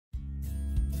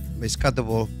my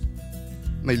skattebol,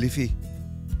 my liefie.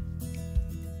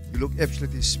 You look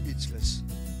absolutely speechless,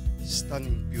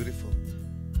 stunning, beautiful.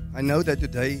 I know that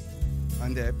today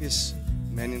I'm the happiest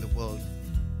man in the world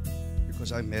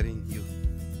because I'm marrying you.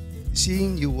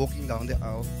 Seeing you walking down the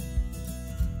aisle,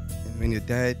 and when your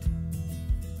dad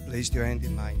placed your hand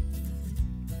in mine,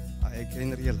 I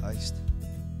again realized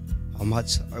how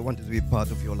much I wanted to be part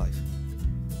of your life.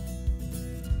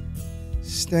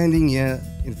 Standing here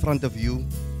in front of you,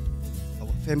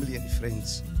 our family and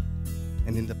friends,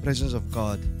 and in the presence of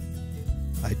God,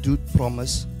 I do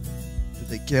promise to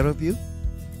take care of you,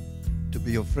 to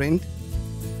be your friend,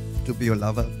 to be your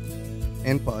lover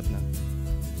and partner.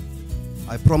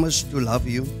 I promise to love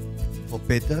you for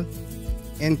better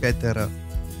and betterer,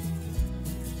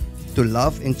 to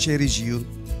love and cherish you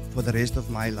for the rest of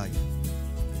my life.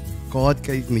 God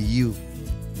gave me you.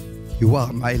 You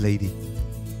are my lady.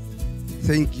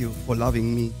 Thank you for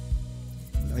loving me.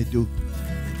 I do.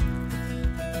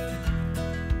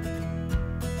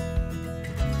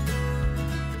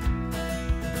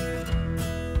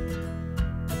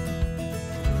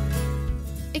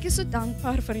 Ek is so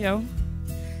dankbaar vir jou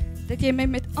dat jy my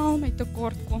met al my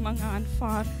tekortkominge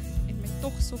aanvaar en my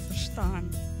tog so verstaan.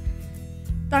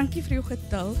 Dankie vir jou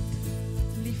geduld,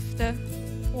 liefde,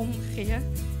 omgee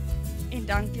en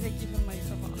dankie dat jy vir my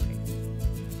gewag het.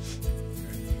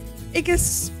 Ek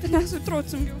is vandag so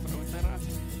trots om jou vrou te raak.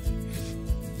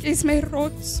 Jy is my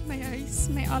rots, my huis,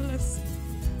 my alles.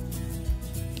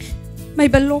 My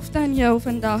belofte aan jou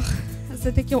vandag is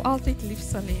dat ek jou altyd lief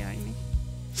sal hê, Heini.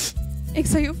 Ek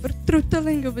sal jou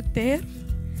vertroetel en jou bederf,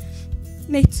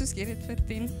 net soos jy dit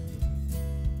verdien.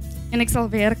 En ek sal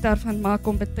werk daarvan maak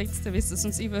om betyds te wees as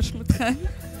ons iewers moet gaan.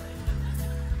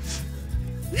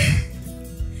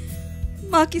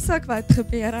 Maak nie saak wat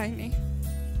gebeur, Heini,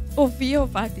 of wie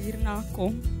of wat hierna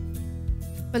kom.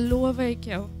 Beloof ek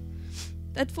jou,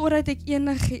 dat voordat ek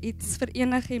enige iets vir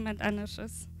enige iemand anders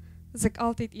is ek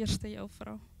altyd eerste jou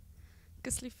vrou. Ek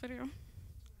is lief vir jou.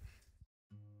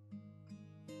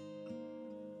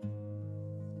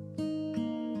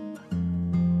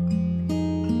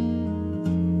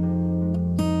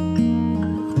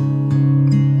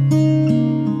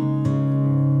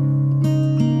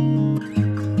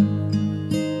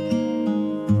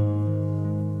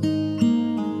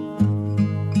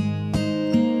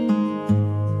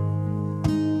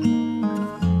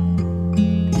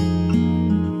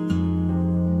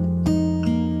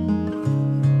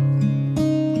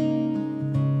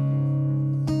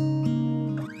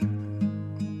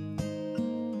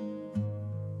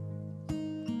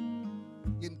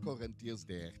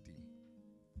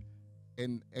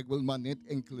 En ek wil maar net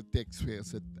enkele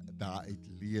teksverse daaruit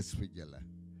lees vir julle.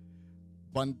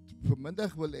 Want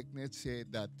vanmiddag wil ek net sê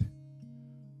dat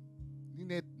nie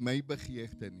net my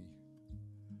begeerte nie,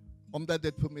 omdat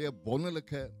dit vir my 'n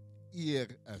wonderlike eer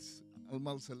is.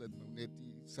 Almal sal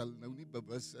nou nie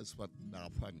bewus is wat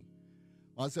daarvan nie.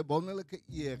 Maar het is 'n wonderlike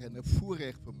eer en 'n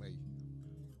voorreg vir my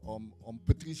om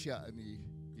Patricia in die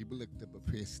huwelik te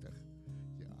bevestig.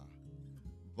 Ja,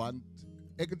 want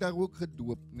ek het daar ook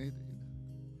gedoop, net.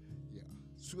 Ja,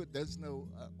 so dis nou,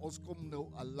 ons kom nou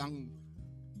 'n lang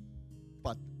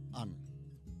pad aan.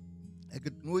 Ek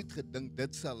het nooit gedink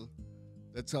dit sal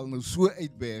nou so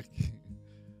uitwerk.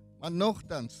 Maar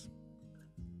nogtans,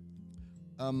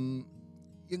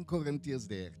 1 Korintiërs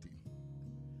 13.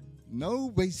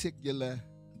 Nou wys ek julle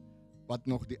wat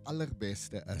nog die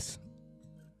allerbeste is.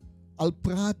 Al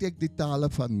praat ek die tale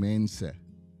van mense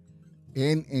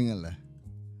en engele,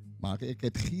 maar ek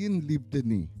het geen liefde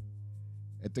nie,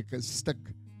 het ek 'n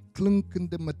stuk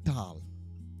klinkende metaal,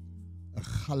 'n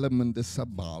galmende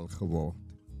sabbaal geword.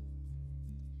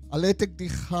 Al het ek die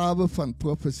gawe van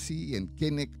profesie en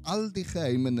ken ek al die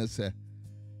geheimenisse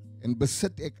en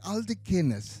besit ek al die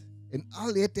kennis en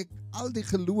al het ek al die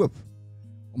geloof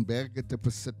om berge te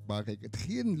besit, maar ek het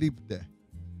geen liefde,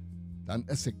 dan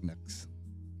is ek niks.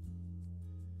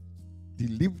 Die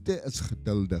liefde is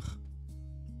geduldig.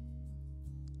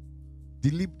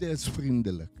 Die liefde is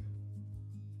vriendelik.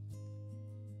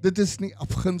 Dit is nie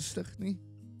afgunstig nie,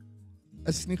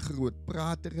 is nie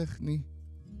grootpraterig nie,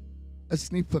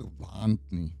 is nie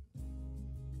verwaand nie.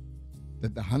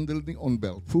 Dit handel nie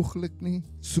onwelvoeglik nie,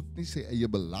 soek nie sy eie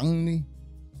belang nie,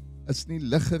 is nie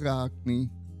liggeraak nie,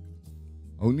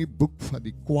 hou nie boek van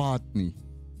die kwaad nie.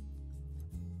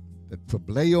 Dit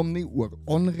verbly hom nie oor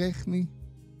onreg nie,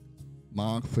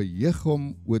 maar verheug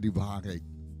hom oor die waarheid.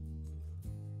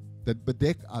 Dit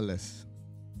bedek alles,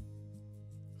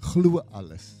 glo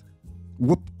alles,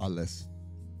 hoop alles,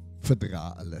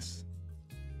 verdra alles.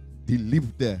 Die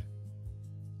liefde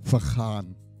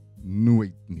vergaan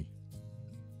nooit nie.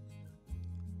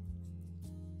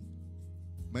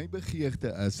 my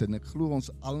begeerte is, en ek glo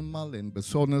ons almal en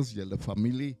besonder julle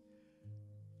familie,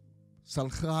 sal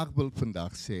graag wil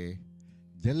vandag sê,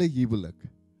 julle huwelik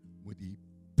moet die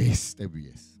beste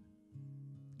wees.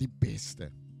 Die beste.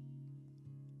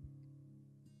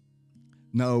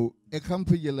 Nou, ek gaan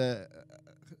vir julle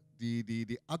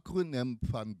die akroniem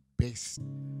van BEST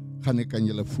gaan ek aan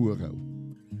julle voorhou.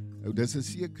 Nou, dis 'n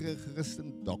sekere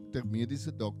Christen dokter,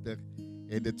 mediese dokter,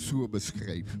 het dit so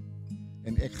beskryf.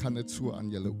 En ek gaan dit so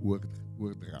aan julle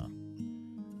oordra.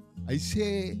 Hy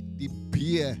sê die B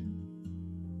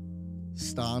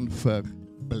staan vir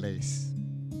bless.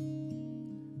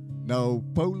 Nou,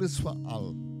 Paulus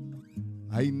veral,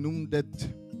 hy noem dit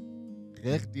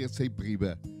reg deur sy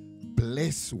briewe,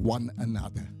 bless one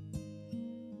another.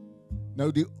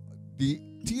 Nou, die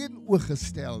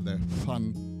teenoorgestelde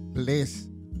van bless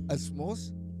is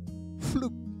mos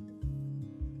vloek.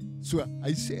 So,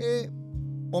 hy sê,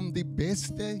 om die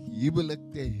beste huwelik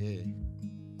te hê,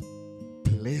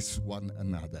 bless one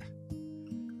another.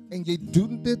 En jy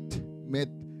doen dit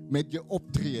met jou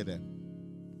optrede.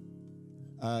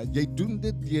 Jy doen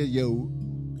dit deur jou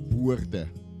woorde.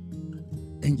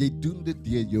 En jy doen dit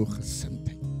deur jou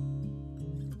gesindheid.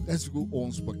 Dis hoe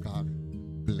ons mekaar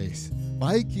bless.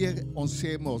 Baie keer ons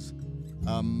sê mos,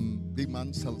 die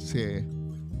man sal sê,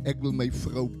 ek wil my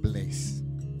vrou bless.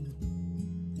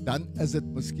 Dan is dit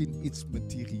miskien iets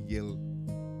materieel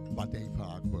wat hy vir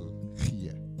haar wil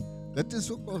gee. Dit is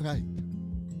ook alright.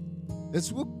 Dit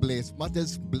is ook bless, maar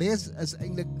bless is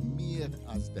eintlik meer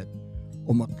as dit,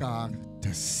 om mekaar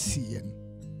te seën.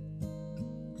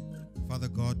 Father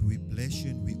God, we bless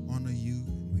you and we honor you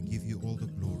and we give you all the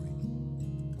glory.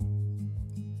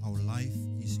 Our life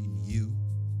is in you.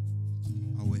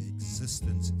 Our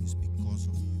existence is because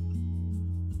of you.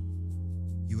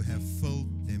 You have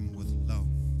filled them with love,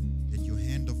 that your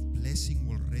hand of blessing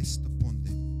will rest upon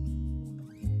them.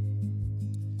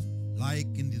 Like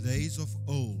in the days of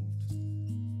old,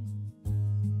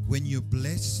 when you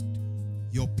blessed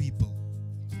your people,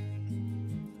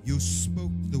 you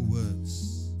spoke the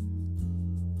words.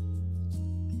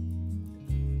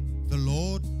 The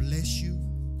Lord bless you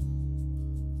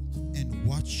and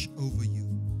watch over you.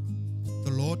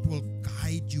 The Lord will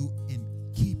guide you and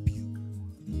keep you.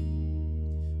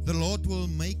 The Lord will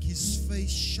make his face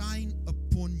shine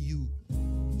upon you.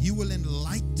 He will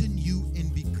enlighten you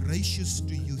and be gracious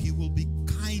to you. He will be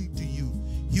kind to you.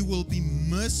 He will be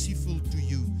merciful to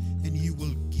you. And he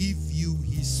will give you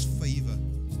his favor.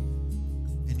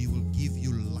 And he will give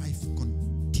you life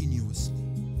continuously.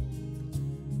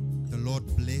 The Lord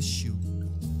bless you,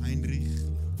 Heinrich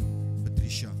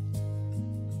Patricia.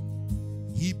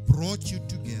 He brought you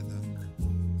together.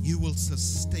 He will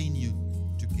sustain you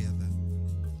together.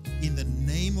 In the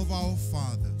name of our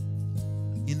Father,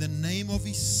 in the name of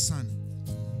his Son,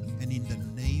 and in the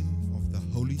name of the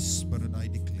Holy Spirit, I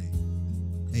declare,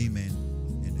 amen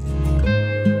and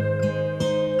amen.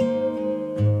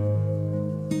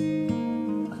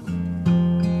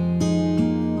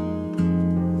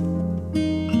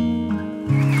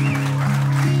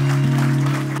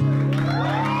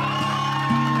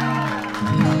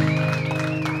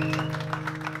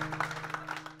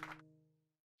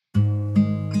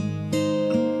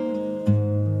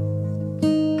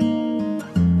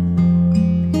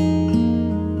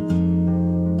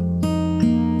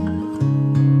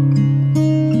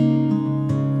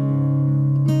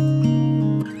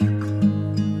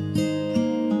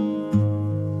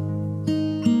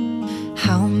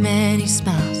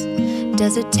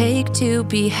 Does it take to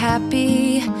be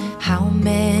happy? How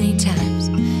many times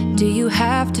do you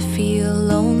have to feel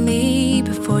lonely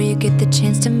before you get the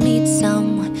chance to meet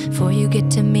someone? Before you get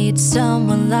to meet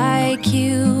someone like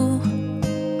you?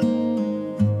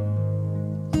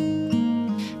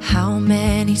 How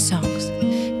many songs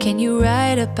can you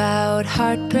write about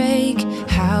heartbreak?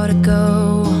 How to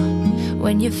go on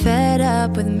when you're fed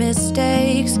up with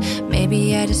mistakes?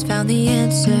 Maybe I just found the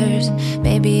answers.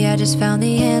 Maybe I just found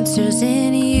the answers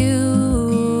in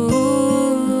you.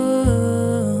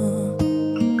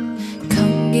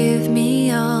 Come give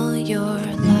me all your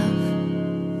love.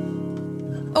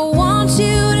 I want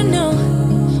you to know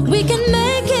we can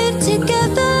make it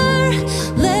together.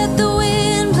 Let the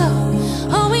wind blow.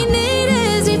 All we need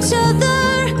is each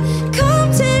other.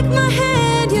 Come take my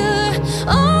hand. You're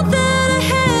all that I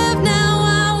have now.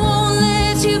 I won't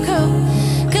let you go.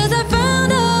 'Cause I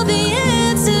found all the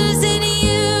answers in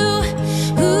you.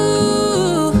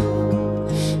 Ooh.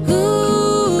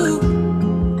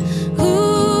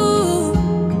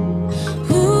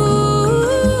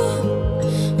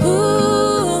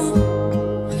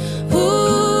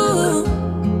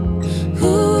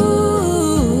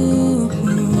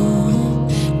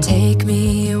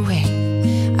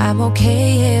 I'm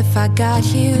okay if I got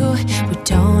you. We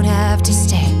don't have to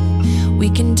stay. We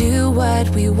can do what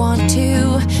we want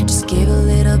to. Just give a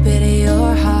little bit of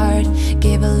your heart.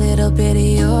 Give a little bit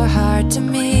of your heart to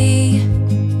me.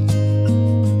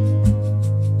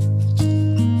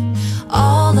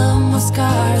 All of my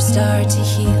scars start to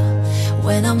heal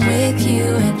when I'm with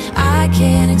you, and I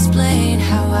can't explain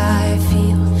how I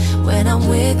feel when I'm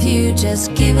with you.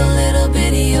 Just give a little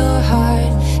bit of your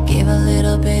heart. Give a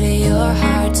little bit of your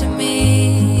heart to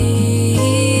me.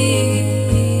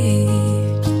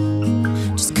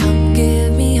 Just come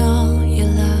give me all your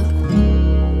love.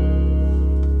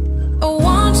 I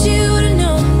want you to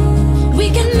know we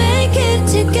can make it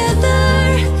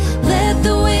together. Let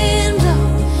the wind blow.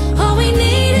 All we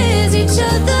need is each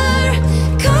other.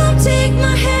 Come take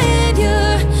my hand.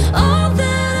 You're all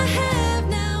that I have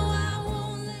now. I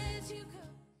won't let you go.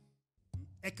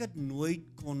 Ek het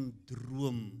nooit kon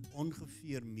droom,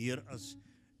 ongeveer meer as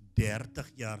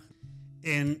 30 jaar.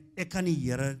 En ek kan die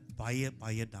Here baie,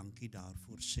 baie dankie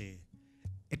daarvoor sê.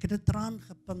 Ek het 'n traan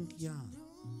gepink, ja,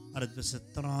 maar dit was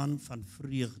 'n traan van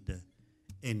vreugde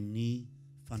en nie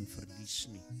van verlies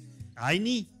nie. Hy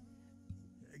nie,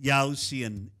 jou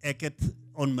seun, ek het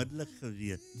onmiddellik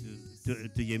geweet,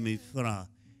 toe jy my vra,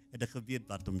 het ek geweet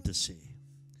wat om te sê.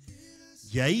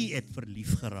 Jy het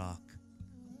verlief geraak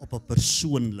op 'n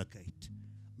persoonlikheid,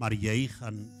 maar jy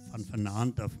gaan van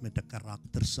vanaand af met 'n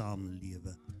karakter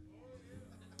saamlewe.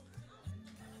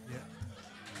 Ja.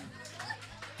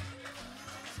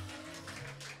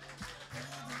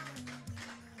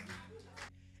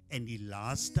 En die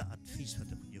laaste advies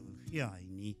wat ek jou wil gee,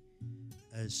 Heini,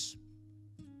 is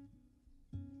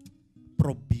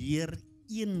probeer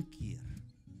een keer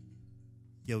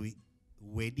jou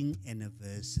wedding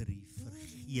anniversary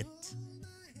vergeet.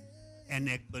 En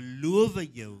ek beloof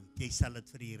jou, jy sal dit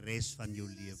vir die res van jou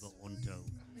lewe onthou.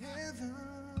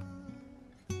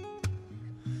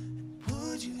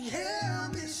 Would you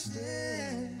help me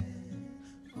stay?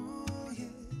 Oh yeah,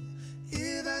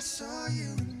 if I saw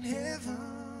you in heaven.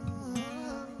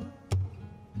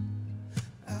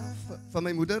 Van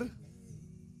my moeder.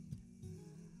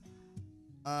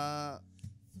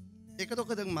 Ek het ook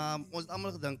gedink, maar ons het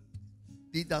almal gedink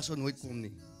die dag sou nooit kom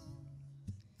nie.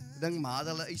 Ek dink ma het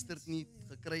hulle eisterd nie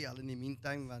gekry al in die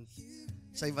meantime, want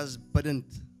sy was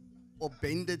bidend.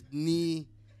 Opwindend nie,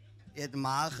 het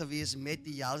ma gewees met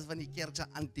die helft van die kerkse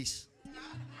anties.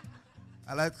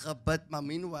 Hulle het gebid, maar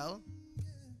meanwhile,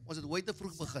 ons het ooit te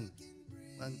vroeg begin.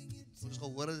 Want ons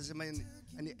gehoor het, is my in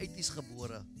die 80's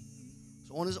gebore.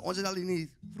 So ons het al in die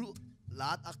vroeg,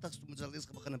 laat 80's, toe ons al eens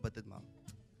begin bid het, ma.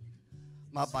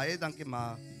 Maar baie dankie,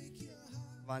 ma.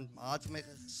 Want ma het vir my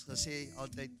gesê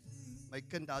altyd, my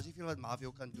kind, daar is nie veel wat ma vir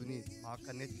jou kan doen nie, ma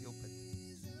kan net vir jou bid.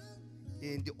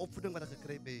 En die opvoeding wat ek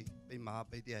gekry by ma,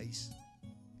 by die huis,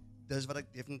 dis wat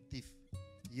ek definitief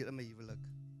hier in my huwelik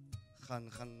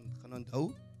gaan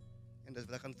onthou, en dis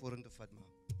wat ek gaan vorentoe vat, ma.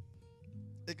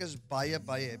 Ek is baie,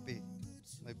 baie happy,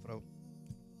 my vrou.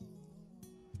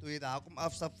 Toe jy daar kom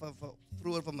afstap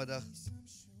vroeger vanmiddag,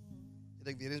 het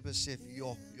ek weer eens besef,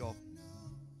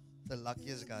 the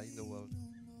luckiest guy in the world.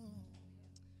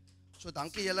 So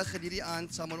dankie julle geniet die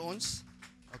aand saam met ons.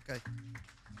 Okay.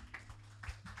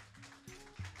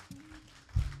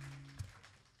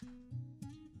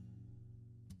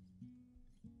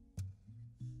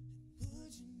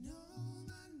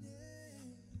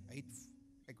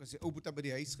 Ek was die ou boeta by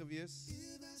die huis gewees.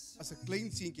 As 'n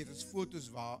klein seentjie, dit is foto's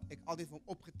waar ek altyd van hom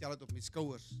opgetel het op my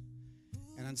skouers.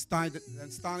 En dan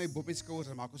staan hy bo op my skouers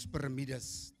en maak ons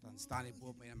piramides. Dan staan hy bo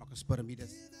op my en maak ons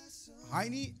piramides.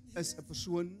 Heini is 'n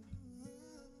persoon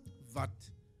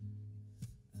wat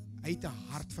hy het 'n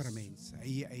hart vir 'n mens.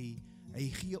 Hy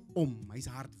gee om, hy's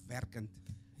hardwerkend.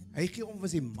 Hy gee om vir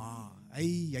sy ma.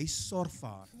 Hy sorg vir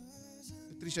haar.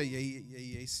 Patricia,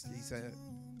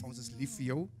 ons is lief vir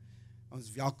jou. Ons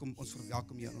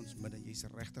verwelkom jou in ons midde. Jy's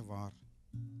regtig waar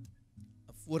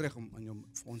 'n voorreg om vir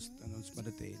ons in ons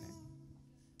midde te hê.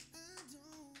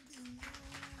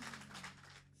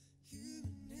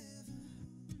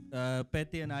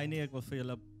 Patty en Heini, ek wil vir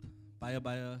julle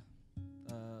baie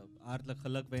hartlik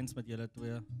geluk wens met julle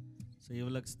twee se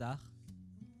huweliksdag.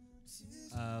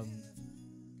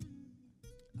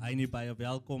 Heini, baie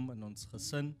welkom in ons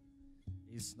gesin.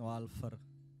 Is nou al vir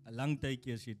 'n lang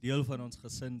tydjie as jy deel van ons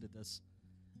gesin. Dit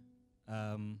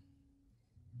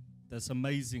is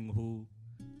amazing hoe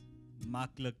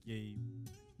maklik jy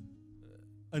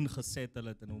ingesettel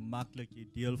het en hoe maklik jy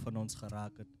deel van ons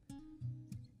geraak het.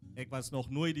 Ek was nog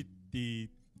nooit die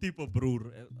type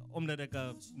broer, omdat ek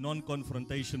 'n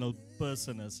non-confrontational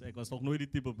person is. Ek was nog nooit die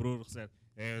type broer gesê,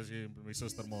 hey, as jy my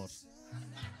suster mors.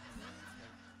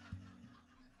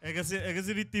 Ek is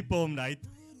nie die tipe om daai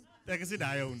ek is nie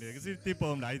daai ou nie. Ek is nie die tipe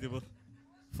om daai tipe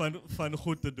van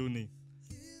goed te doen nie.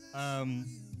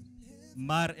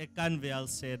 Maar ek kan wel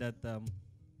sê dat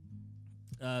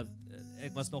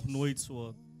ek was nog nooit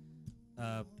so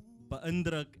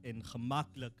beïndruk en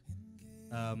gemakkelijk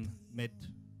met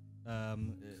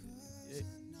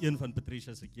een van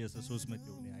Patricia se keuses soos met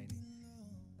jou nie.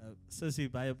 Sissie,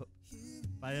 baie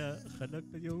geluk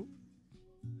met jou.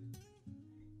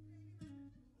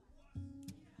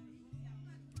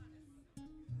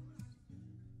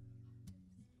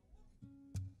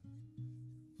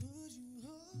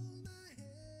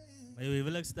 My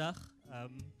huweliksdag.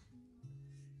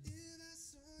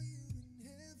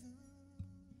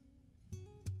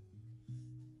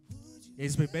 Jy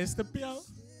is my beste pijl.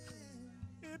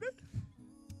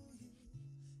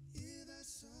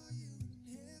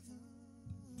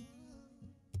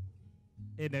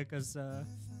 En ek is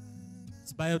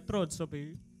baie trots op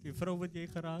die vrou wat jy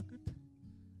geraak het.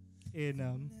 En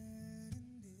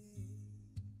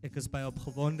ek is baie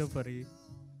opgewonde vir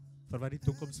wat die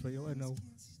toekoms vir jou inhou.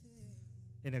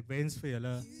 En ek wens vir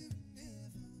julle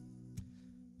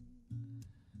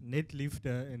net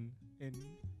liefde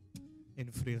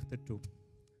en vreugde toe.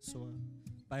 So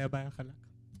baie geluk.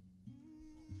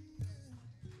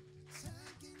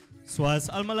 So as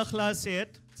almal 'n glas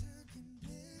het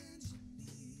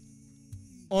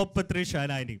op Patricia en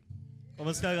Heidi. Kom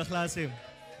ons kyk 'n glas hê.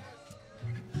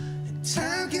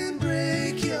 Time can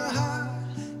break your heart.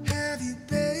 Have you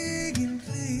begging,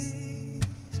 please?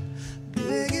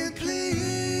 Begging,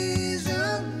 please.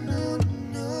 Oh, no,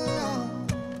 no.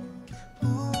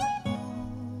 Oh,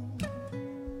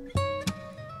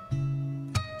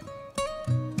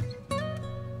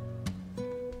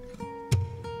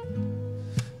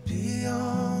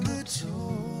 beyond the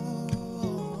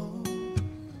door,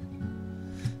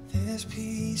 there's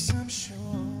peace, I'm sure.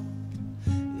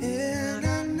 And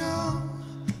I know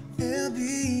there'll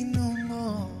be no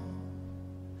more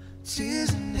tears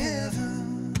in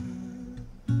heaven.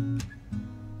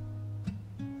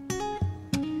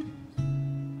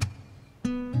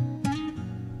 And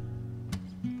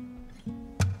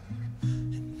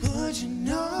would you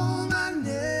know my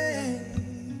name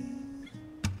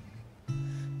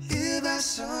if I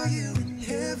saw you in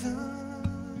heaven?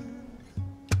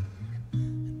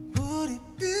 And would it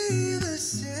be the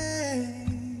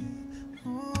same?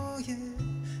 Oh yeah,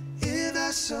 if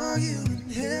I saw you in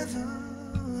heaven.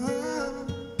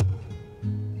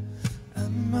 I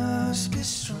must be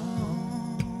strong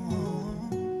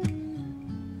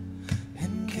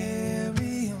and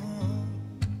carry on,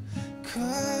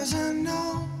 'cause I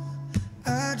know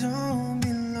I don't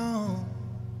belong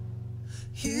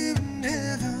here in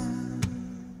heaven.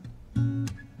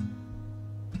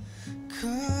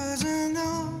 'Cause I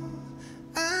know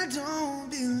I don't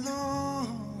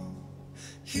belong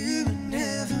here in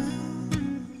heaven.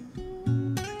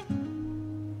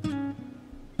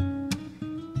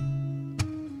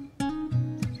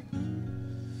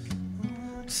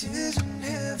 Tears in